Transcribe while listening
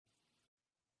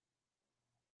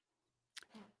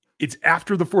It's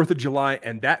after the 4th of July,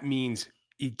 and that means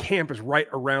camp is right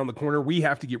around the corner. We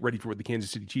have to get ready for what the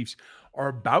Kansas City Chiefs are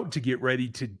about to get ready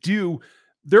to do.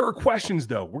 There are questions,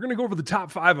 though. We're going to go over the top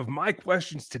 5 of my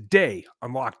questions today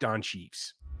on Locked On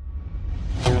Chiefs.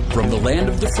 From the land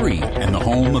of the free and the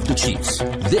home of the Chiefs,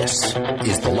 this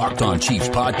is the Locked On Chiefs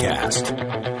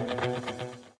podcast.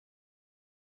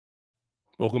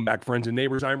 Welcome back, friends and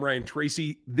neighbors. I'm Ryan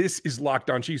Tracy. This is Locked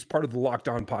On Chiefs, part of the Locked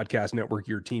On Podcast Network,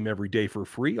 your team every day for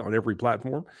free on every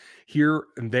platform, here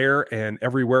and there and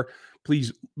everywhere.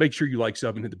 Please make sure you like,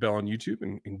 sub, and hit the bell on YouTube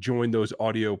and join those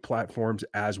audio platforms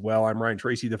as well. I'm Ryan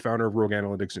Tracy, the founder of Rogue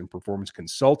Analytics and Performance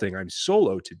Consulting. I'm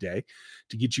solo today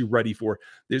to get you ready for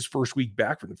this first week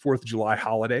back for the 4th of July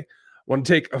holiday. I want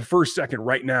to take a first second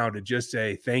right now to just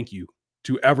say thank you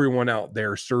to everyone out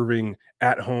there serving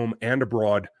at home and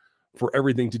abroad for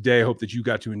everything today. I hope that you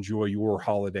got to enjoy your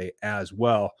holiday as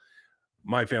well.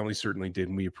 My family certainly did,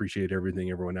 and we appreciate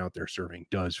everything everyone out there serving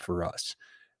does for us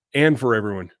and for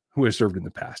everyone who has served in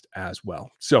the past as well.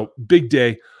 So big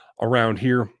day around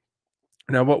here.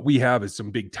 Now, what we have is some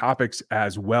big topics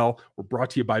as well. We're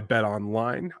brought to you by Bet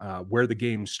Online, where the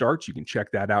game starts. You can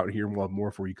check that out here, and we'll have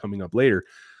more for you coming up later.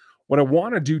 What I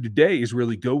want to do today is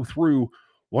really go through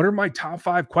what are my top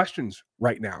 5 questions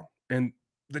right now. And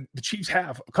the Chiefs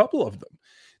have a couple of them.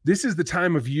 This is the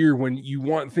time of year when you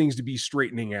want things to be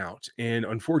straightening out. And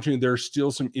unfortunately, there are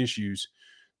still some issues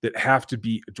that have to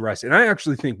be addressed. And I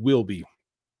actually think will be.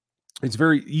 It's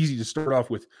very easy to start off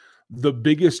with the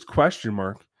biggest question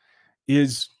mark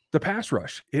is the pass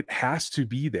rush. It has to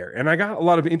be there. And I got a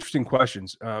lot of interesting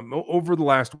questions over the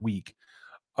last week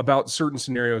about certain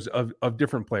scenarios of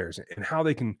different players and how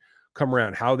they can come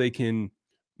around, how they can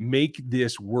make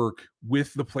this work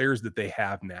with the players that they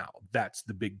have now. That's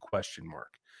the big question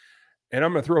mark. And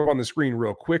I'm going to throw up on the screen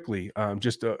real quickly,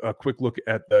 just a quick look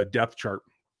at the depth chart.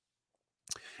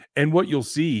 And what you'll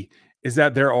see is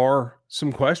that there are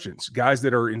some questions, guys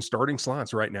that are in starting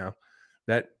slots right now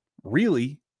that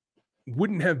really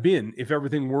wouldn't have been if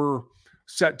everything were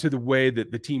set to the way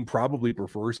that the team probably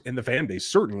prefers and the fan base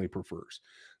certainly prefers.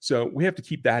 So we have to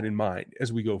keep that in mind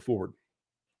as we go forward.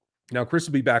 Now, Chris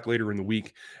will be back later in the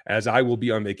week as I will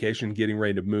be on vacation getting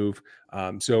ready to move.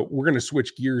 So we're going to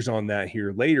switch gears on that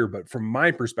here later. But from my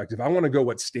perspective, I want to go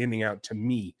what's standing out to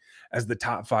me as the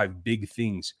top 5 big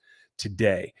things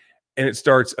today. And it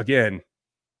starts, again,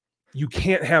 you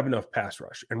can't have enough pass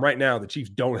rush. And right now, the Chiefs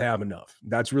don't have enough.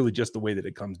 That's really just the way that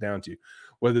it comes down to.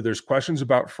 Whether there's questions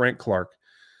about Frank Clark,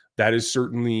 that is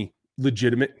certainly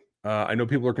legitimate. I know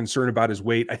people are concerned about his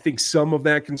weight. I think some of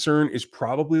that concern is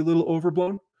probably a little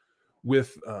overblown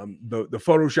with the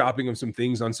photoshopping of some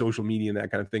things on social media and that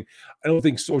kind of thing. I don't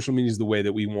think social media is the way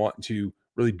that we want to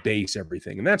really base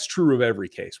everything. And that's true of every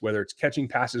case, whether it's catching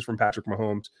passes from Patrick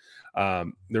Mahomes.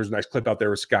 There's a nice clip out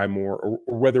there with Sky Moore,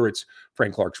 or whether it's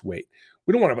Frank Clark's weight.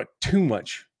 We don't want to put too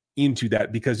much into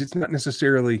that because it's not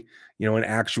necessarily, an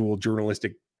actual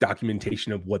journalistic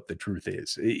documentation of what the truth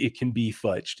is. It can be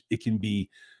fudged. It can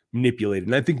be manipulated.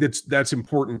 And I think that's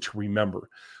important to remember.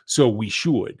 So we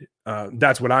should.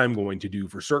 That's what I'm going to do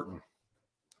for certain.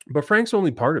 But Frank's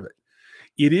only part of it.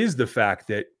 It is the fact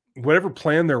that whatever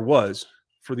plan there was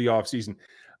for the offseason,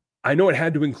 I know it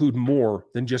had to include more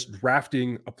than just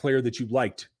drafting a player that you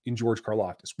liked in George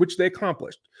Karlaftis, which they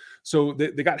accomplished. So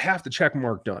they got half the check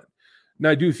mark done. Now,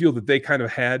 I do feel that they kind of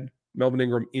had Melvin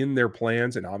Ingram in their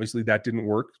plans, and obviously that didn't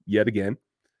work yet again.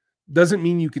 Doesn't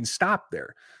mean you can stop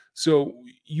there. So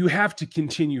you have to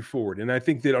continue forward. And I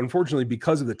think that unfortunately,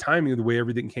 because of the timing of the way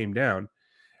everything came down,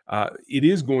 it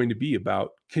is going to be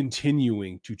about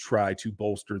continuing to try to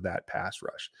bolster that pass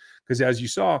rush. Because as you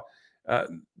saw,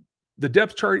 the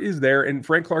depth chart is there, and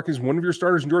Frank Clark is one of your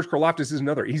starters, and George Karlaftis is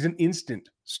another. He's an instant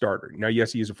starter. Now,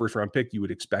 yes, he is a first-round pick. You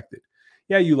would expect it.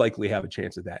 Yeah, you likely have a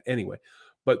chance at that anyway.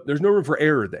 But there's no room for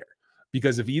error there.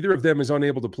 Because if either of them is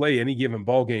unable to play any given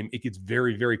ball game, it gets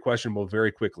very, very questionable very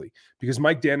quickly. Because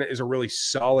Mike Dana is a really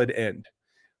solid end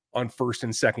on first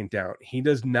and second down. He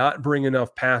does not bring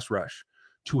enough pass rush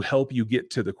to help you get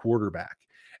to the quarterback.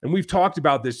 And we've talked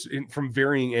about this from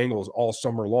varying angles all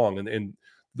summer long. And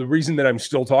the reason that I'm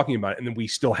still talking about it, and then we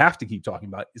still have to keep talking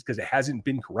about it, is because it hasn't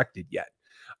been corrected yet.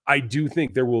 I do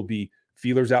think there will be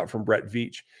feelers out from Brett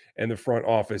Veach and the front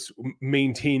office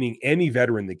maintaining any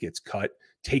veteran that gets cut,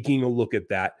 taking a look at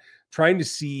that, trying to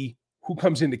see who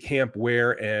comes into camp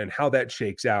where and how that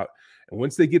shakes out. And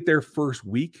once they get their first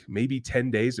week, maybe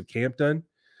 10 days of camp done,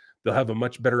 they'll have a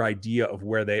much better idea of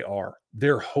where they are.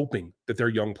 They're hoping that their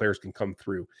young players can come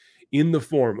through in the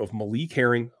form of Malik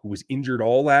Herring, who was injured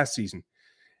all last season.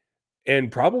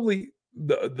 And probably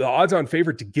the odds-on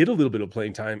favorite to get a little bit of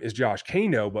playing time is Josh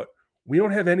Kano, but We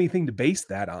don't have anything to base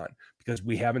that on because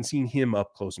we haven't seen him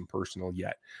up close and personal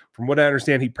yet. From what I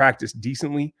understand, he practiced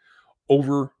decently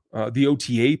over the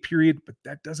OTA period, but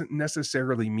that doesn't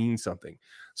necessarily mean something.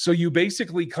 So you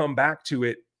basically come back to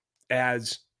it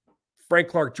as Frank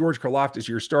Clark, George Karlaftis,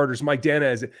 your starters, Mike Danna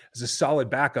as a solid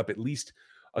backup, at least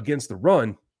against the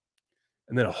run,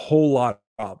 and then a whole lot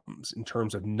of problems in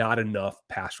terms of not enough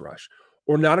pass rush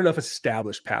or not enough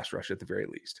established pass rush at the very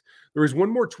least. There is one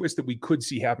more twist that we could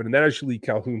see happen, and that is Shalik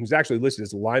Calhoun, who's actually listed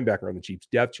as a linebacker on the Chiefs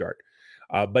depth chart,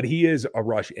 but he is a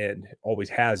rush end, always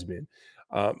has been.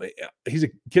 He's a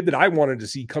kid that I wanted to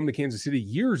see come to Kansas City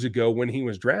years ago when he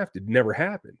was drafted. Never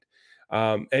happened.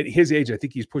 At his age, I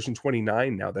think he's pushing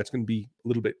 29 now. That's going to be a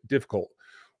little bit difficult.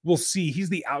 We'll see. He's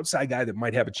the outside guy that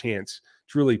might have a chance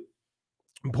to really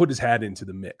put his hat into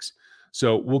the mix.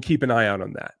 So we'll keep an eye out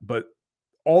on that. But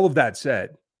all of that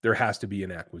said, there has to be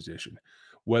an acquisition,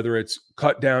 whether it's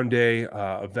cut down day,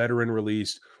 a veteran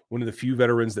released, one of the few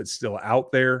veterans that's still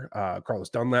out there. Carlos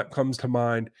Dunlap comes to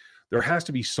mind. There has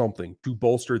to be something to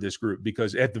bolster this group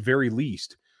because at the very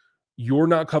least, you're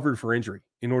not covered for injury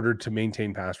in order to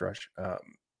maintain pass rush.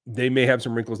 They may have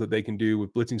some wrinkles that they can do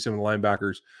with blitzing some of the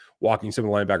linebackers, walking some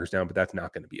of the linebackers down, but that's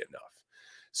not going to be enough.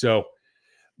 So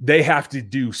they have to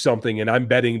do something, and I'm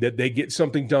betting that they get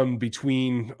something done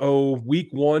between week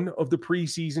 1 of the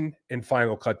preseason and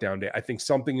final cut down day. I think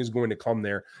something is going to come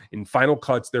there. In final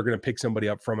cuts, they're going to pick somebody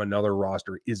up from another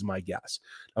roster, is my guess.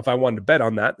 Now, if I wanted to bet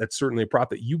on that, that's certainly a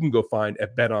prop that you can go find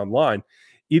at Bet Online.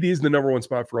 It is the number one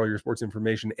spot for all your sports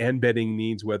information and betting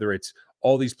needs, whether it's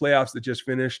all these playoffs that just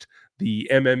finished, the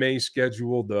MMA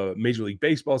schedule, the Major League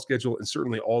Baseball schedule, and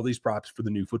certainly all these props for the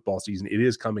new football season. It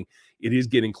is coming. It is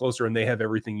getting closer, and they have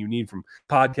everything you need from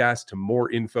podcasts to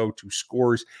more info to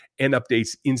scores and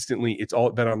updates instantly. It's all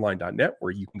at betonline.net,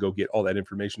 where you can go get all that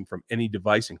information from any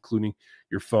device, including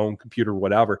your phone, computer,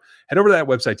 whatever. Head over to that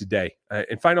website today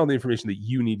and find all the information that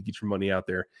you need to get your money out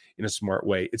there in a smart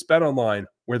way. It's BetOnline,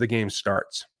 where the game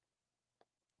starts.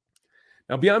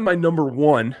 Now, beyond my number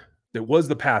one, that was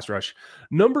the pass rush,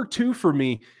 number 2 for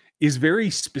me is very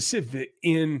specific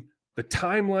in the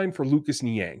timeline for Lucas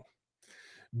Niang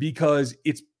because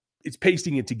it's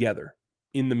pasting it together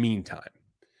in the meantime.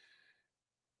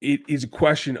 It is a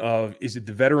question of, is it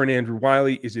the veteran Andrew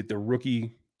Wiley? Is it the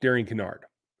rookie Darian Kinnard?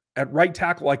 At right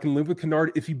tackle, I can live with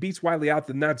Kinnard. If he beats Wiley out,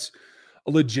 then that's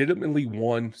a legitimately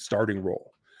one starting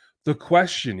role. The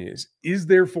question is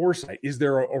there foresight? Is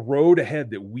there a road ahead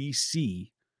that we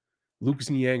see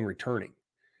Lucas Niang returning?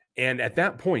 And at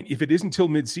that point, if it is until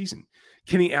midseason,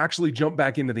 can he actually jump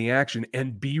back into the action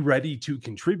and be ready to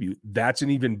contribute? That's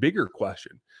an even bigger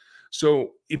question.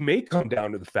 So it may come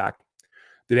down to the fact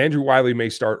that Andrew Wiley may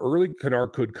start early.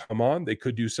 Kinnard could come on. They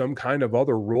could do some kind of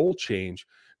other role change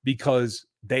because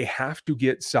they have to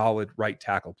get solid right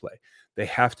tackle play. They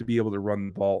have to be able to run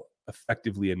the ball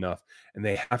effectively enough, and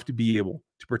they have to be able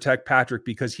to protect Patrick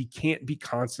because he can't be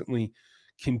constantly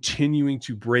continuing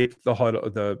to break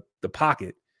the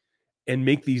pocket and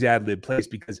make these ad-lib plays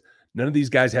because none of these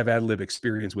guys have ad-lib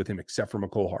experience with him except for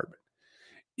Mecole Hardman.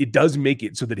 It does make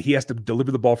it so that he has to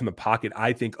deliver the ball from the pocket,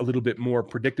 I think, a little bit more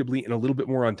predictably and a little bit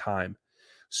more on time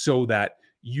so that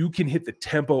you can hit the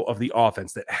tempo of the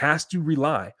offense that has to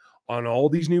rely on all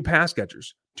these new pass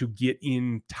catchers to get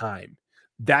in time.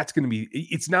 That's going to be,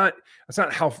 it's not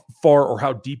how far or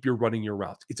how deep you're running your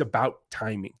routes. It's about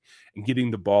timing and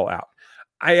getting the ball out.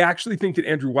 I actually think that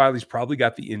Andrew Wiley's probably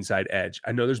got the inside edge.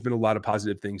 I know there's been a lot of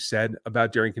positive things said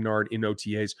about Darian Kinnard in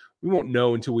OTAs. We won't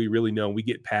know until we really know. We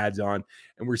get pads on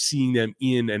and we're seeing them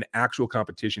in an actual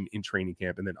competition in training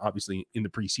camp and then obviously in the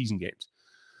preseason games.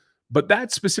 But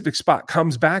that specific spot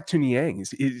comes back to Niang.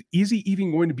 Is he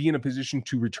even going to be in a position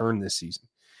to return this season?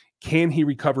 Can he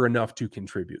recover enough to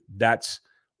contribute? That's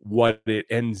what it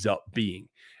ends up being.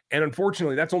 And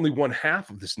unfortunately, that's only one half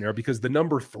of the scenario because the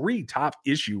number 3 top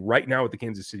issue right now with the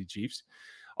Kansas City Chiefs,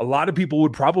 a lot of people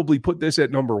would probably put this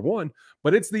at number 1,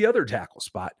 but it's the other tackle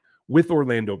spot with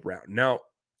Orlando Brown. Now,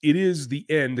 it is the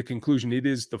conclusion. It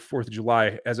is the 4th of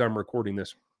July as I'm recording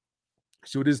this.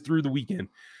 So it is through the weekend,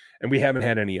 and we haven't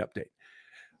had any update.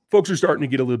 Folks are starting to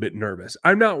get a little bit nervous.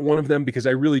 I'm not one of them because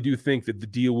I really do think that the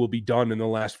deal will be done in the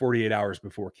last 48 hours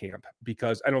before camp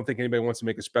because I don't think anybody wants to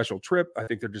make a special trip. I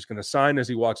think they're just going to sign as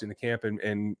he walks into camp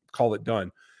and call it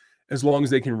done as long as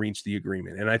they can reach the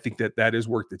agreement. And I think that that is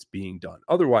work that's being done.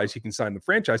 Otherwise, he can sign the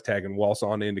franchise tag and waltz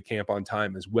on into camp on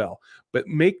time as well. But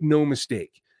make no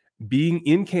mistake, being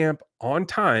in camp on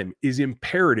time is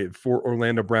imperative for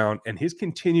Orlando Brown and his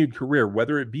continued career,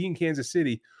 whether it be in Kansas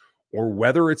City or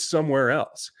whether it's somewhere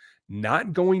else.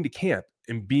 Not going to camp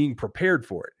and being prepared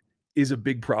for it is a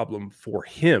big problem for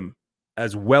him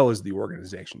as well as the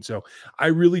organization. So I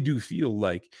really do feel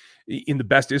like in the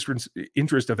best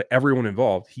interest of everyone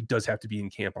involved, he does have to be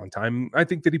in camp on time. I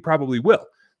think that he probably will.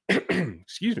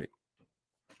 Excuse me.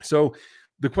 So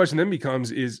the question then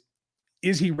becomes is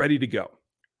he ready to go?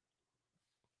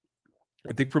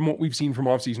 I think from what we've seen from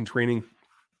offseason training,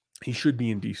 he should be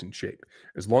in decent shape.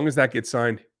 As long as that gets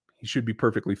signed, he should be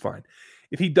perfectly fine.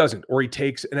 If he doesn't, or he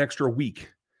takes an extra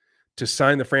week to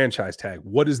sign the franchise tag,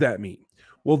 what does that mean?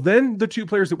 Well, then the two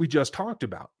players that we just talked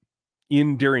about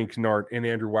in Darian Kinnard and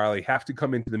Andrew Wiley have to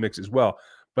come into the mix as well,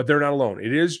 but they're not alone.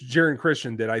 It is Geron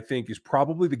Christian that I think is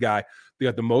probably the guy that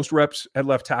got the most reps at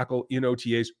left tackle in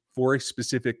OTAs for a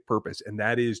specific purpose, and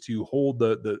that is to hold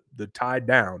the tide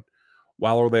down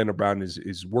while Orlando Brown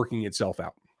is working itself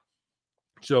out.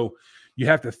 So you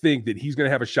have to think that he's going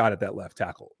to have a shot at that left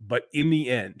tackle. But in the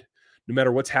end, no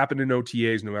matter what's happened in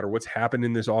OTAs, no matter what's happened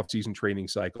in this offseason training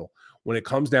cycle, when it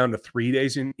comes down to 3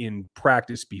 days in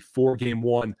practice before game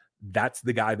one, that's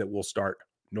the guy that will start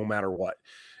no matter what.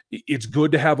 It's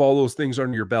good to have all those things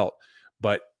under your belt,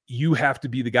 but you have to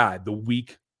be the guy the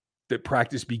week that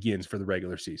practice begins for the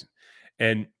regular season.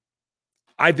 And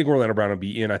I think Orlando Brown will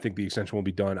be in. I think the extension will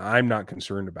be done. I'm not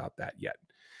concerned about that yet.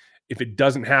 If it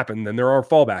doesn't happen, then there are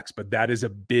fallbacks, but that is a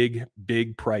big,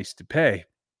 big price to pay.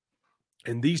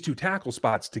 And these two tackle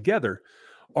spots together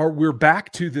we're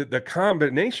back to the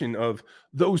combination of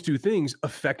those two things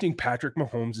affecting Patrick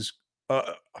Mahomes'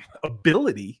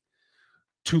 ability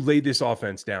to lay this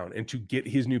offense down and to get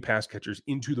his new pass catchers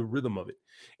into the rhythm of it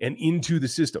and into the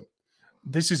system.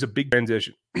 This is a big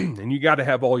transition, and you got to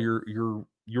have all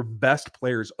your best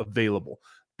players available.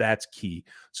 That's key.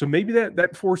 So maybe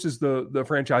that forces the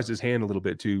franchise's hand a little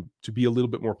bit to be a little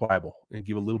bit more pliable and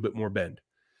give a little bit more bend.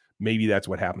 Maybe that's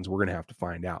what happens. We're going to have to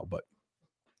find out. But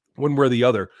one way or the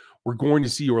other, we're going to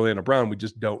see Orlando Brown. We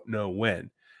just don't know when.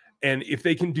 And if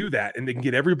they can do that and they can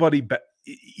get everybody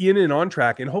in and on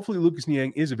track, and hopefully Lucas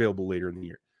Niang is available later in the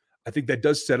year, I think that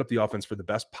does set up the offense for the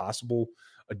best possible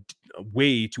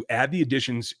way to add the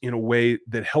additions in a way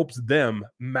that helps them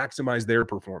maximize their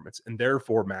performance and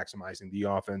therefore maximizing the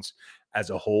offense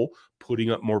as a whole, putting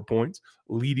up more points,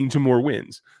 leading to more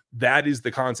wins. That is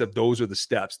the concept. Those are the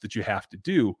steps that you have to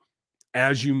do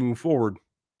as you move forward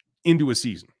into a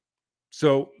season.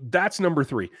 So that's number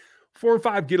 3. 4 and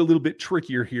 5 get a little bit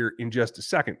trickier here in just a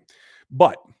second.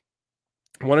 But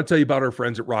I want to tell you about our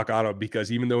friends at Rock Auto,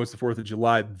 because even though it's the 4th of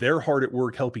July, they're hard at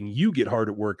work helping you get hard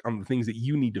at work on the things that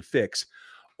you need to fix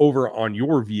over on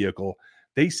your vehicle.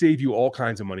 They save you all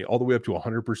kinds of money, all the way up to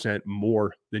 100%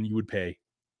 more than you would pay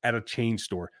at a chain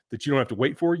store that you don't have to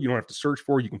wait for. You don't have to search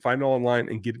for. You can find it all online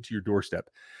and get it to your doorstep.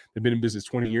 They've been in business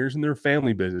 20 years and they're a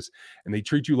family business, and they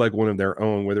treat you like one of their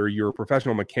own, whether you're a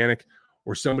professional mechanic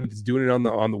or somebody that's doing it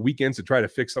on the weekends to try to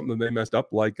fix something that they messed up,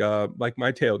 like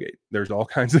my tailgate. There's all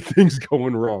kinds of things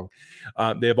going wrong.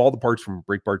 They have all the parts from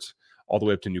brake parts all the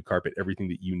way up to new carpet, everything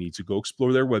that you need. So go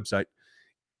explore their website,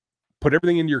 put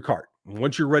everything into your cart.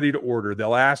 Once you're ready to order,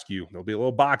 they'll ask you, there'll be a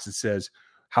little box that says,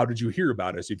 how did you hear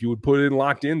about us? If you would put it in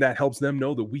locked in, that helps them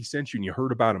know that we sent you and you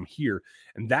heard about them here.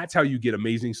 And that's how you get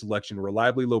amazing selection,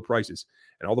 reliably low prices,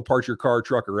 and all the parts your car or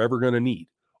truck are ever going to need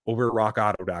over at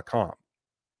rockauto.com.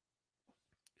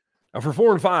 Now, for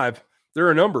 4 and 5, there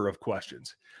are a number of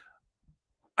questions.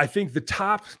 I think the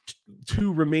top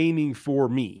 2 remaining for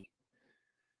me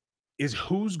is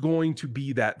who's going to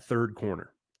be that third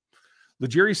corner.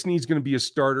 L'Jarius Sneed's going to be a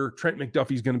starter. Trent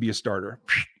McDuffie's going to be a starter.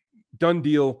 Done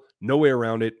deal. No way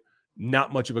around it.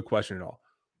 Not much of a question at all.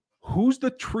 Who's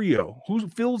the trio? Who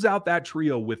fills out that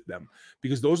trio with them?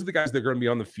 Because those are the guys that are going to be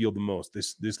on the field the most.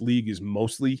 This league is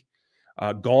mostly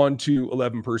gone to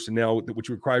 11 personnel, which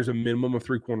requires a minimum of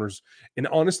 3 corners. And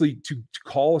honestly, to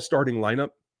call a starting lineup,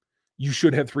 you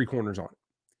should have 3 corners on it.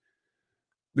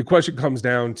 The question comes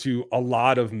down to a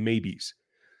lot of maybes.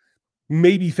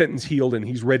 Maybe Fenton's healed and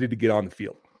he's ready to get on the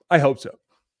field. I hope so.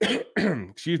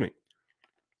 Excuse me.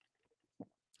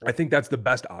 I think that's the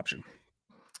best option,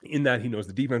 in that he knows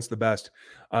the defense the best.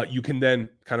 You can then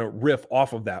kind of riff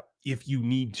off of that if you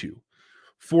need to.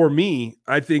 For me,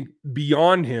 I think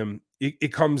beyond him,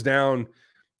 it comes down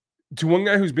to one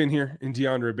guy who's been here in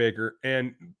DeAndre Baker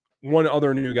and one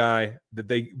other new guy that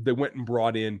they went and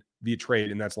brought in via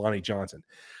trade, and that's Lonnie Johnson.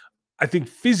 I think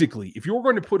physically, if you're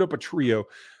going to put up a trio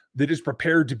that is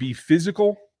prepared to be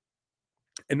physical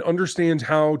and understands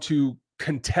how to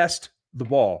contest the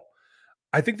ball,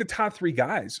 I think the top 3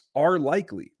 guys are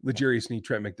likely L'Jarius Sneed,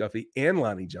 Trent McDuffie, and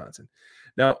Lonnie Johnson.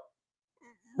 Now,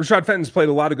 Rashad Fenton's played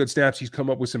a lot of good snaps. He's come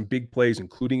up with some big plays,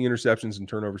 including interceptions and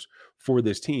turnovers for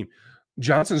this team.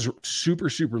 Johnson's super,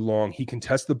 super long. He can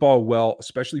test the ball well,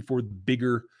 especially for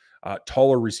bigger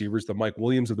taller receivers, the Mike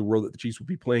Williams of the world that the Chiefs will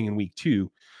be playing in week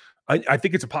 2, I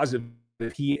think it's a positive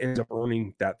that he ends up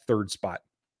earning that third spot.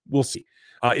 We'll see.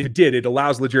 If it did, it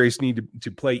allows L'Jarius Sneed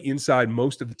to play inside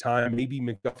most of the time. Maybe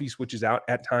McDuffie switches out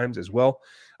at times as well.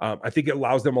 I think it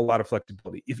allows them a lot of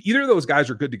flexibility. If either of those guys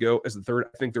are good to go as the third,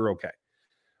 I think they're okay.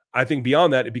 I think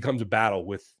beyond that, it becomes a battle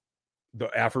with the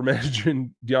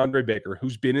aforementioned DeAndre Baker,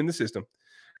 who's been in the system,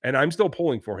 and I'm still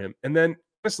pulling for him. And then,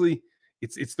 honestly,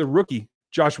 it's the rookie,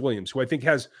 Josh Williams, who I think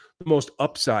has the most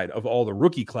upside of all the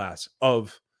rookie class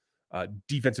of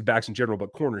defensive backs in general,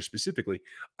 but corners specifically.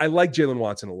 I like Jaylen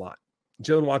Watson a lot.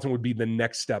 Jaylen Watson would be the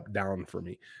next step down for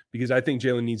me because I think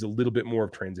Jaylen needs a little bit more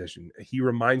of transition. He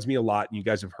reminds me a lot, and you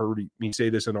guys have heard me say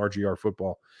this on RGR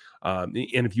Football. And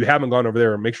if you haven't gone over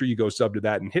there, make sure you go sub to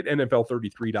that and hit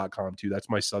NFL33.com too. That's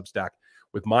my Substack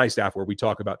with my staff where we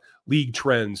talk about league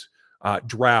trends,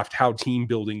 draft, how team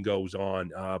building goes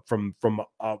on from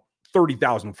a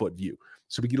 30,000 foot view.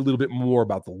 So we get a little bit more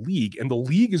about the league, and the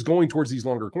league is going towards these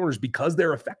longer corners because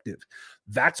they're effective.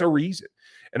 That's a reason.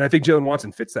 And I think Jaylen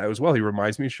Watson fits that as well. He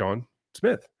reminds me of Sean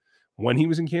Smith when he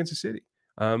was in Kansas City.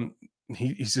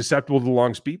 He's susceptible to the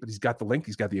long speed, but he's got the length.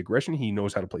 He's got the aggression. He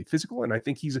knows how to play physical. And I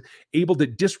think he's able to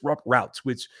disrupt routes,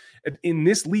 which in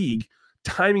this league,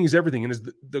 timing is everything. And as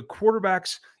the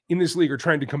quarterbacks in this league are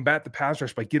trying to combat the pass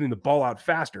rush by getting the ball out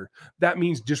faster, that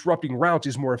means disrupting routes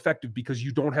is more effective because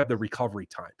you don't have the recovery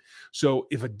time. So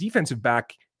if a defensive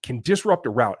back can disrupt a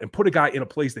route and put a guy in a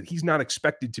place that he's not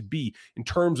expected to be in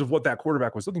terms of what that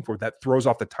quarterback was looking for, that throws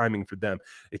off the timing for them.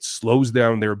 It slows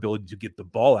down their ability to get the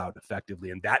ball out effectively,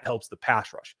 and that helps the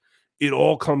pass rush. It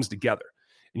all comes together,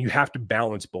 and you have to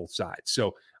balance both sides.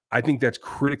 So I think that's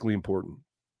critically important.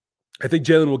 I think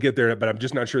Jaylen will get there, but I'm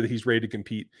just not sure that he's ready to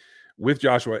compete with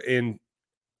Joshua and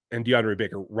DeAndre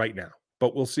Baker right now.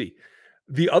 But we'll see.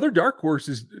 The other dark horse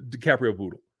is DiCaprio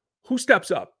Bootle. Who steps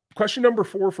up? Question number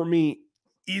 4 for me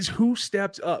is who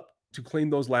steps up to claim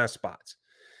those last spots?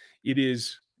 It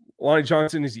is Lonnie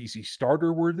Johnson. Is he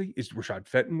starter worthy? Is Rashad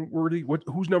Fenton worthy?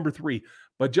 Who's number 3?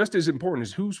 But just as important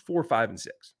is who's 4, 5, and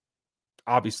 6.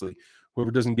 Obviously,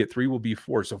 whoever doesn't get 3 will be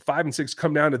 4. So 5 and 6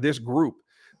 come down to this group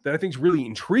that I think is really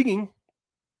intriguing,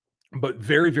 but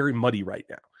very, very muddy right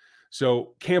now.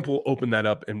 So Camp will open that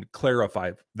up and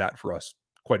clarify that for us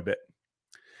quite a bit.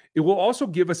 It will also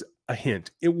give us a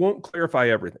hint. It won't clarify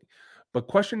everything. But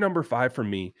question number 5 for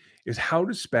me is how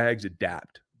does Spags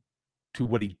adapt to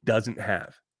what he doesn't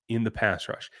have in the pass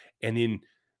rush and in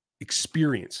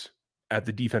experience at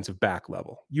the defensive back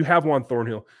level? You have Juan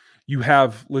Thornhill. You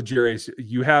have L'Jarius.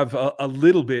 You have a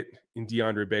little bit in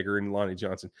DeAndre Baker and Lonnie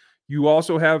Johnson. You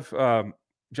also have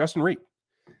Justin Reed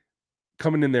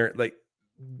coming in there. Like,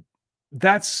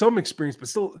 that's some experience, but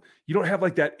still you don't have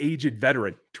like that aged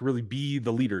veteran to really be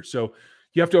the leader. So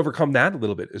you have to overcome that a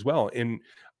little bit as well. And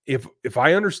if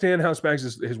I understand how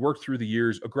Spags has worked through the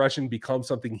years, aggression becomes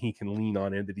something he can lean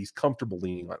on and that he's comfortable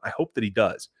leaning on. I hope that he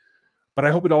does. But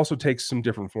I hope it also takes some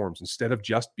different forms instead of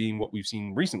just being what we've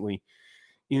seen recently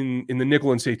in the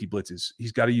nickel and safety blitzes.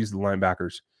 He's got to use the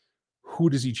linebackers. Who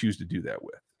does he choose to do that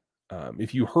with?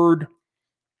 If you heard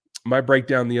my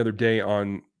breakdown the other day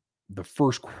on the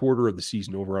first quarter of the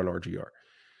season over on RGR,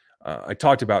 I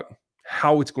talked about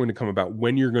how it's going to come about,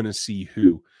 when you're going to see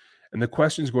who. And the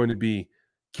question is going to be,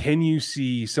 can you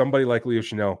see somebody like Leo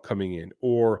Chanel coming in,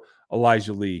 or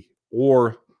Elijah Lee,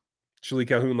 or Shalik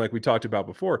Calhoun, like we talked about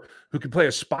before, who could play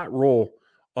a spot role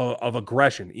of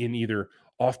aggression in either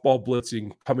off-ball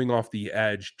blitzing, coming off the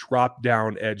edge,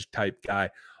 drop-down edge type guy,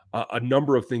 a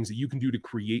number of things that you can do to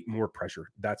create more pressure.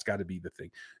 That's got to be the thing.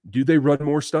 Do they run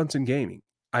more stunts in gaming?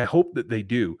 I hope that they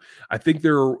do. I think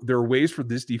there are ways for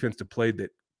this defense to play that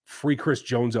free Chris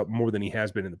Jones up more than he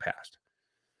has been in the past.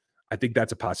 I think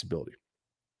that's a possibility.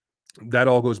 That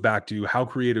all goes back to how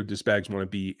creative does Spags want to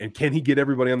be, and can he get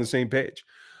everybody on the same page?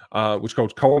 Which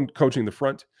Coach Cullen coaching the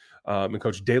front, and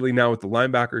Coach Daly now with the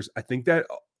linebackers. I think that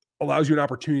allows you an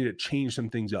opportunity to change some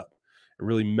things up and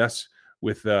really mess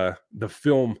with the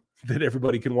film that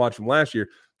everybody can watch from last year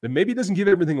that maybe doesn't give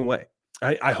everything away.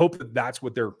 I hope that that's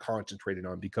what they're concentrated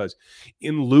on, because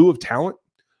in lieu of talent,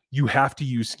 you have to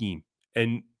use scheme.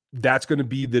 And that's going to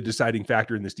be the deciding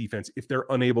factor in this defense if they're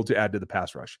unable to add to the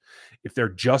pass rush. If there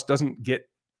just doesn't get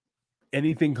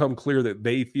anything come clear that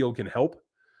they feel can help,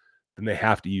 then they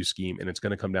have to use scheme. And it's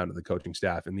going to come down to the coaching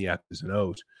staff and the X's and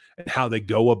O's and how they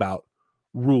go about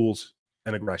rules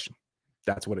and aggression.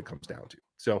 That's what it comes down to.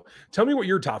 So tell me what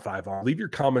your top 5 are. Leave your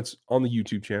comments on the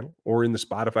YouTube channel or in the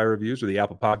Spotify reviews or the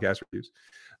Apple Podcast reviews.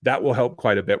 That will help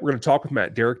quite a bit. We're going to talk with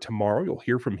Matt Derrick tomorrow. You'll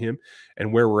hear from him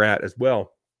and where we're at as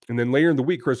well. And then later in the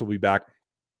week, Chris will be back,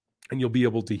 and you'll be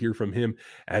able to hear from him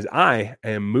as I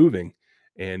am moving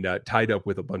and tied up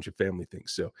with a bunch of family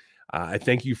things. So I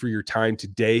thank you for your time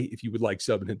today. If you would like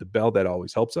sub and hit the bell, that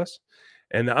always helps us.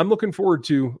 And I'm looking forward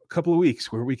to a couple of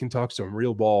weeks where we can talk some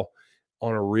real ball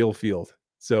on a real field.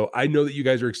 So I know that you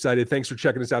guys are excited. Thanks for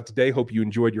checking us out today. Hope you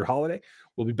enjoyed your holiday.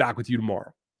 We'll be back with you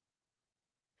tomorrow.